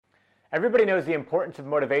Everybody knows the importance of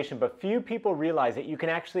motivation, but few people realize that you can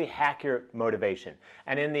actually hack your motivation.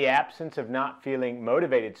 And in the absence of not feeling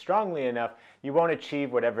motivated strongly enough, you won't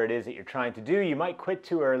achieve whatever it is that you're trying to do. You might quit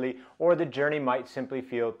too early, or the journey might simply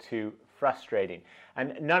feel too frustrating.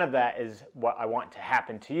 And none of that is what I want to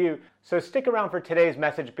happen to you. So stick around for today's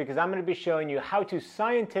message, because I'm going to be showing you how to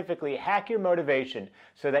scientifically hack your motivation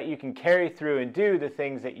so that you can carry through and do the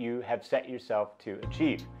things that you have set yourself to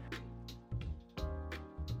achieve.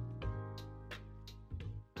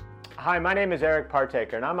 Hi, my name is Eric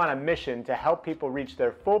Partaker, and I'm on a mission to help people reach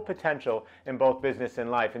their full potential in both business and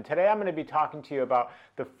life. And today I'm going to be talking to you about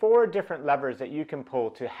the 4 different levers that you can pull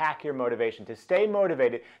to hack your motivation, to stay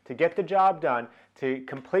motivated, to get the job done, to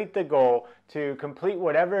complete the goal, to complete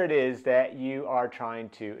whatever it is that you are trying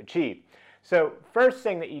to achieve. So first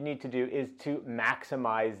thing that you need to do is to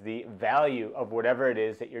maximize the value of whatever it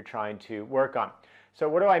is that you're trying to work on. So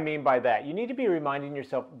what do I mean by that? You need to be reminding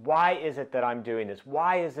yourself, why is it that I'm doing this?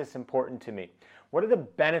 Why is this important to me? What are the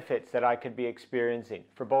benefits that I could be experiencing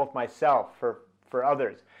for both myself, for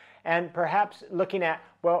others? And perhaps looking at,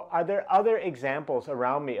 well, are there other examples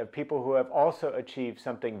around me of people who have also achieved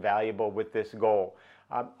something valuable with this goal?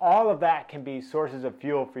 All of that can be sources of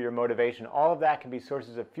fuel for your motivation. All of that can be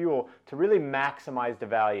sources of fuel to really maximize the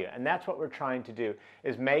value. And that's what we're trying to do,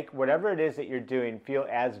 is make whatever it is that you're doing feel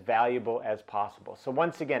as valuable as possible. So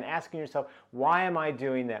once again, asking yourself, why am I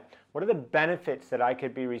doing that? What are the benefits that I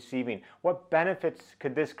could be receiving? What benefits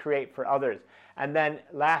could this create for others? And then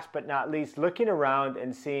last but not least, looking around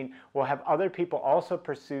and seeing, well, have other people also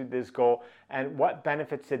pursued this goal? And what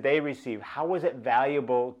benefits did they receive? How was it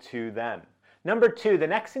valuable to them? Number 2, the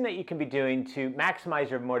next thing that you can be doing to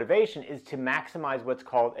maximize your motivation is to maximize what's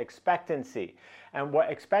called expectancy. And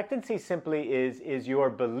what expectancy simply is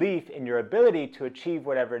your belief in your ability to achieve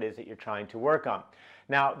whatever it is that you're trying to work on.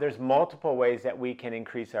 Now, there's multiple ways that we can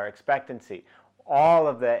increase our expectancy. All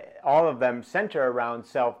of them center around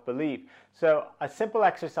self-belief. So a simple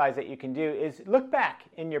exercise that you can do is look back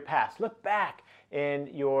in your past, look back in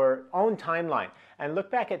your own timeline, and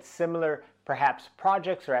look back at similar perhaps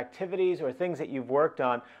projects or activities or things that you've worked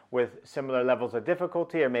on with similar levels of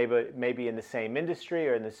difficulty, or maybe in the same industry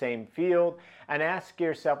or in the same field, and ask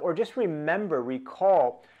yourself, or just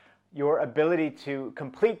recall your ability to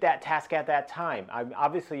complete that task at that time.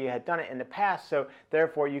 Obviously you had done it in the past, so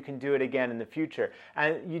therefore you can do it again in the future.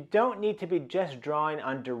 And you don't need to be just drawing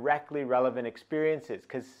on directly relevant experiences,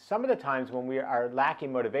 because some of the times when we are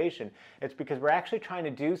lacking motivation, it's because we're actually trying to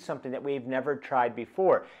do something that we've never tried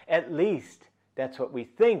before. At least that's what we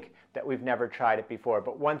think, that we've never tried it before.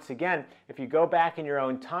 But once again, if you go back in your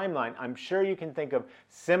own timeline, I'm sure you can think of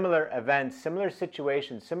similar events, similar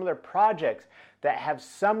situations, similar projects that have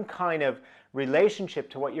some kind of relationship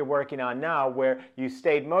to what you're working on now, where you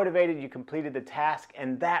stayed motivated, you completed the task,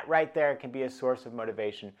 and that right there can be a source of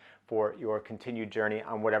motivation for your continued journey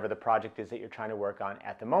on whatever the project is that you're trying to work on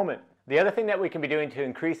at the moment. The other thing that we can be doing to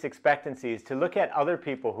increase expectancy is to look at other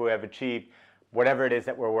people who have achieved whatever it is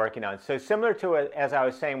that we're working on. So similar to, as I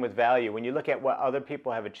was saying with value, when you look at what other people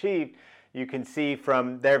have achieved, you can see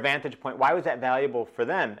from their vantage point, why was that valuable for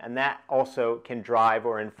them? And that also can drive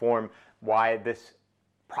or inform why this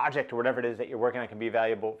project or whatever it is that you're working on can be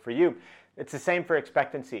valuable for you. It's the same for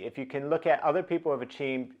expectancy. If you can look at other people who have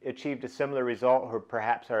achieved a similar result, or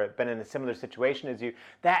perhaps have been in a similar situation as you,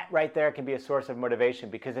 that right there can be a source of motivation,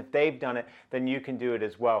 because if they've done it, then you can do it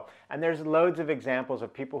as well. And there's loads of examples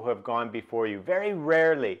of people who have gone before you. Very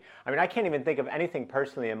rarely, I can't even think of anything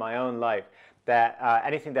personally in my own life, that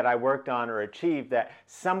anything that I worked on or achieved that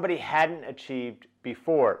somebody hadn't achieved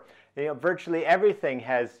before. Virtually everything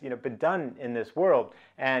has been done in this world,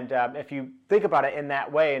 and if you think about it in that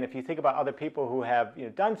way, and if you think about other people who have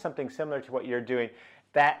done something similar to what you're doing,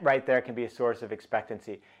 that right there can be a source of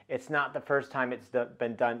expectancy. It's not the first time it's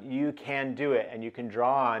been done. You can do it, and you can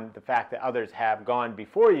draw on the fact that others have gone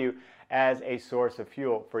before you as a source of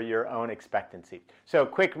fuel for your own expectancy. So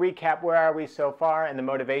quick recap, where are we so far in the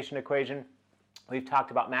motivation equation? We've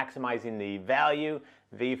talked about maximizing the value,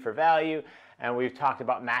 V for value, and we've talked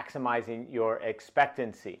about maximizing your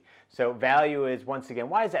expectancy. So value is, once again,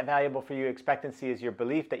 why is that valuable for you? Expectancy is your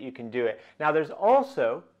belief that you can do it. Now there's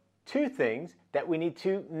also 2 things that we need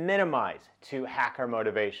to minimize to hack our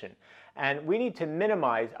motivation. And we need to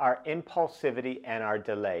minimize our impulsivity and our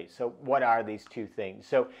delay. So what are these 2 things?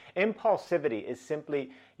 So impulsivity is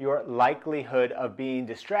simply your likelihood of being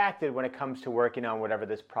distracted when it comes to working on whatever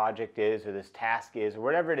this project is, or this task is, or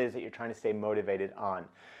whatever it is that you're trying to stay motivated on.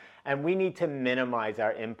 And we need to minimize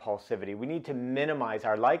our impulsivity. We need to minimize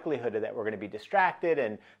our likelihood that we're going to be distracted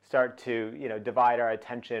and start to, divide our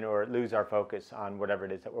attention or lose our focus on whatever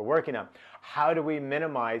it is that we're working on. How do we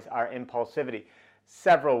minimize our impulsivity?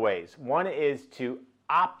 Several ways. One is to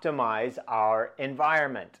optimize our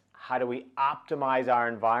environment. How do we optimize our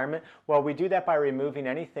environment? Well, we do that by removing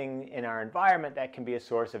anything in our environment that can be a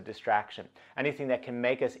source of distraction, anything that can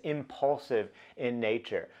make us impulsive in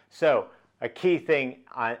nature. So a key thing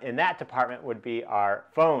in that department would be our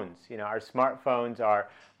phones. Our smartphones,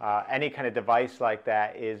 any kind of device like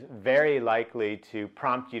that is very likely to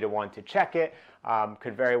prompt you to want to check it.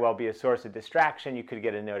 Could very well be a source of distraction. You could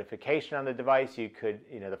get a notification on the device. You could,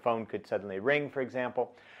 the phone could suddenly ring, for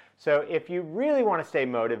example. So if you really want to stay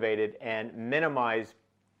motivated and minimize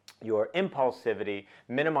your impulsivity,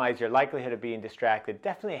 minimize your likelihood of being distracted,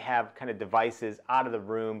 definitely have kind of devices out of the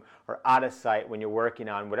room or out of sight when you're working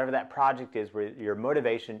on whatever that project is where your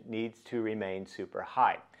motivation needs to remain super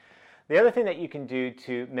high. The other thing that you can do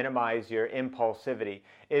to minimize your impulsivity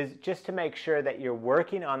is just to make sure that you're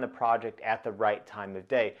working on the project at the right time of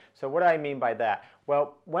day. So what do I mean by that?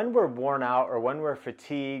 Well, when we're worn out or when we're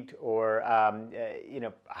fatigued or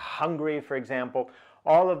hungry, for example,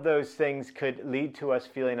 all of those things could lead to us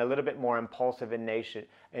feeling a little bit more impulsive in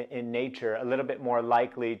nature, a little bit more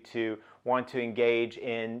likely to want to engage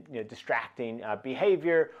in distracting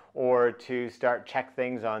behavior or to start check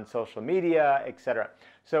things on social media, etc.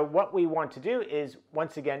 So what we want to do is,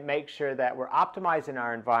 once again, make sure that we're optimizing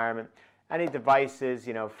our environment, any devices,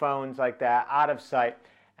 phones like that, out of sight,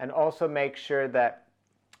 and also make sure that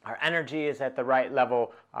our energy is at the right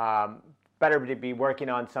level. Better to be working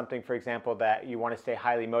on something, for example, that you want to stay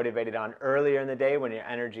highly motivated on earlier in the day when your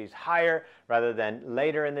energy is higher rather than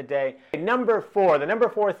later in the day. The number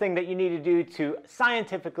four thing that you need to do to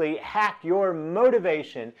scientifically hack your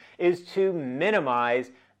motivation is to minimize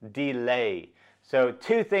delay. So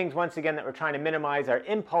two things, once again, that we're trying to minimize: our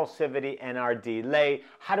impulsivity and our delay.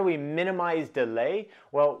 How do we minimize delay?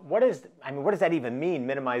 Well, what does that even mean,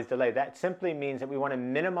 minimize delay? That simply means that we want to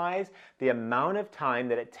minimize the amount of time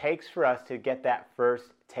that it takes for us to get that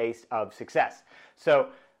first taste of success. So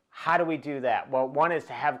how do we do that? Well, one is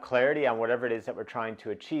to have clarity on whatever it is that we're trying to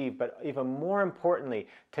achieve, but even more importantly,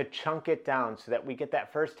 to chunk it down so that we get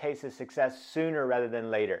that first taste of success sooner rather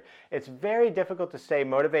than later. It's very difficult to stay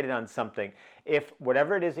motivated on something if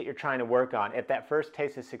whatever it is that you're trying to work on, if that first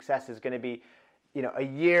taste of success is going to be a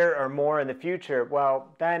year or more in the future,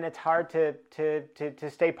 well, then it's hard to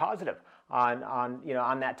stay positive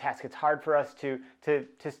on that task. It's hard for us to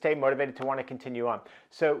stay motivated, to want to continue on.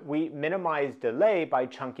 So we minimize delay by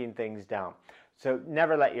chunking things down. So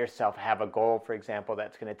never let yourself have a goal, for example,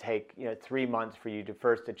 that's going to take 3 months for you to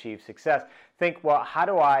first achieve success. Think, well, how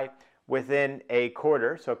do I, within a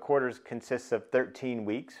quarter, so quarters consists of 13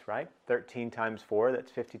 weeks, right? 13 times 4,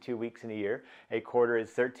 that's 52 weeks in a year. A quarter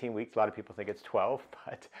is 13 weeks. A lot of people think it's 12,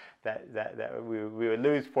 but we would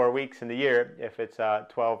lose 4 weeks in the year if it's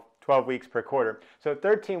 12 weeks per quarter. So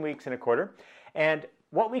 13 weeks in a quarter. And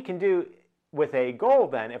what we can do with a goal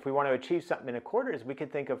then, if we want to achieve something in a quarter, is we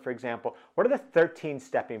could think of, for example, what are the 13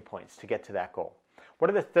 stepping points to get to that goal? What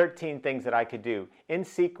are the 13 things that I could do in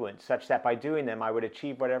sequence such that by doing them I would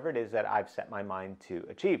achieve whatever it is that I've set my mind to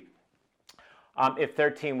achieve? If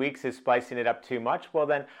 13 weeks is splicing it up too much, well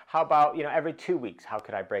then how about every 2 weeks? How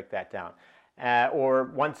could I break that down?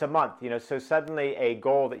 Or once a month, so suddenly a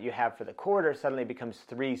goal that you have for the quarter suddenly becomes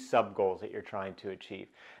 3 sub-goals that you're trying to achieve.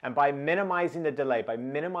 And by minimizing the delay, by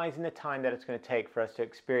minimizing the time that it's going to take for us to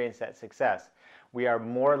experience that success, we are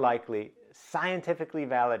more likely, scientifically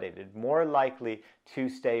validated, more likely to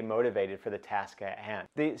stay motivated for the task at hand.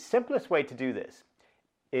 The simplest way to do this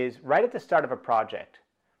is right at the start of a project.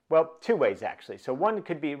 Well, 2 ways actually. So one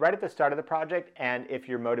could be right at the start of the project, and if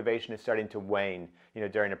your motivation is starting to wane,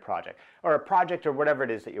 during a project or whatever it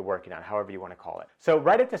is that you're working on, however you want to call it. So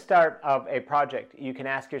right at the start of a project, you can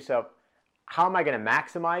ask yourself, how am I going to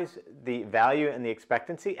maximize the value and the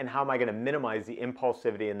expectancy, and how am I going to minimize the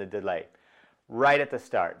impulsivity and the delay? Right at the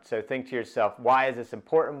start. So think to yourself, why is this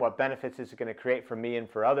important? What benefits is it going to create for me and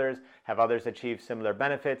for others? Have others achieved similar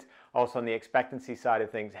benefits? Also on the expectancy side of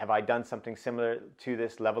things, have I done something similar to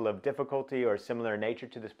this level of difficulty or similar nature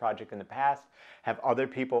to this project in the past? Have other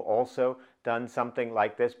people also done something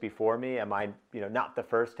like this before me? Am I not the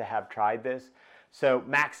first to have tried this? So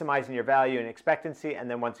maximizing your value and expectancy, and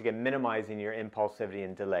then once again minimizing your impulsivity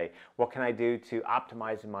and delay. What can I do to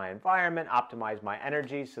optimize my environment, optimize my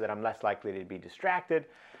energy so that I'm less likely to be distracted?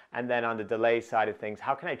 And then on the delay side of things,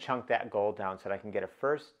 how can I chunk that goal down so that I can get a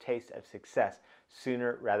first taste of success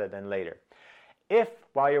sooner rather than later? If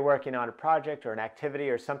while you're working on a project or an activity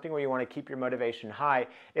or something where you want to keep your motivation high,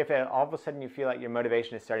 if all of a sudden you feel like your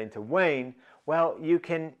motivation is starting to wane, well, you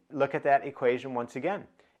can look at that equation once again.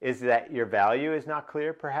 Is that your value is not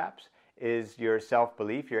clear, perhaps? Is your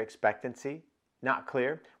self-belief, your expectancy not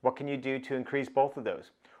clear? What can you do to increase both of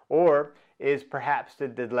those? Or is perhaps the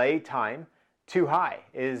delay time too high?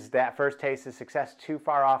 Is that first taste of success too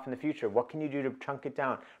far off in the future? What can you do to chunk it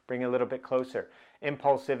down, bring it a little bit closer?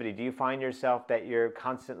 Impulsivity. Do you find yourself that you're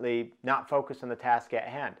constantly not focused on the task at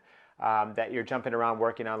hand? That you're jumping around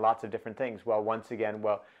working on lots of different things? Well, once again,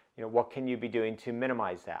 what can you be doing to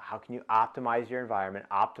minimize that? How can you optimize your environment,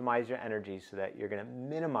 optimize your energy so that you're going to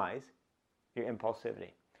minimize your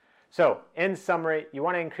impulsivity? So, in summary, you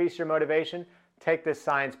want to increase your motivation? Take this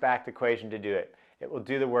science-backed equation to do it. It will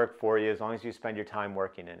do the work for you as long as you spend your time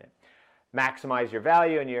working in it. Maximize your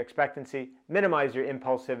value and your expectancy, minimize your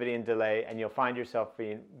impulsivity and delay, and you'll find yourself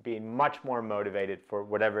being much more motivated for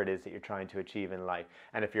whatever it is that you're trying to achieve in life.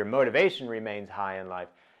 And if your motivation remains high in life,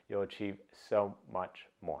 you'll achieve so much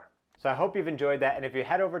more. So I hope you've enjoyed that, and if you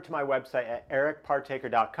head over to my website at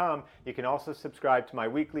ericpartaker.com, you can also subscribe to my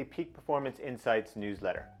weekly Peak Performance Insights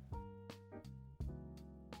newsletter.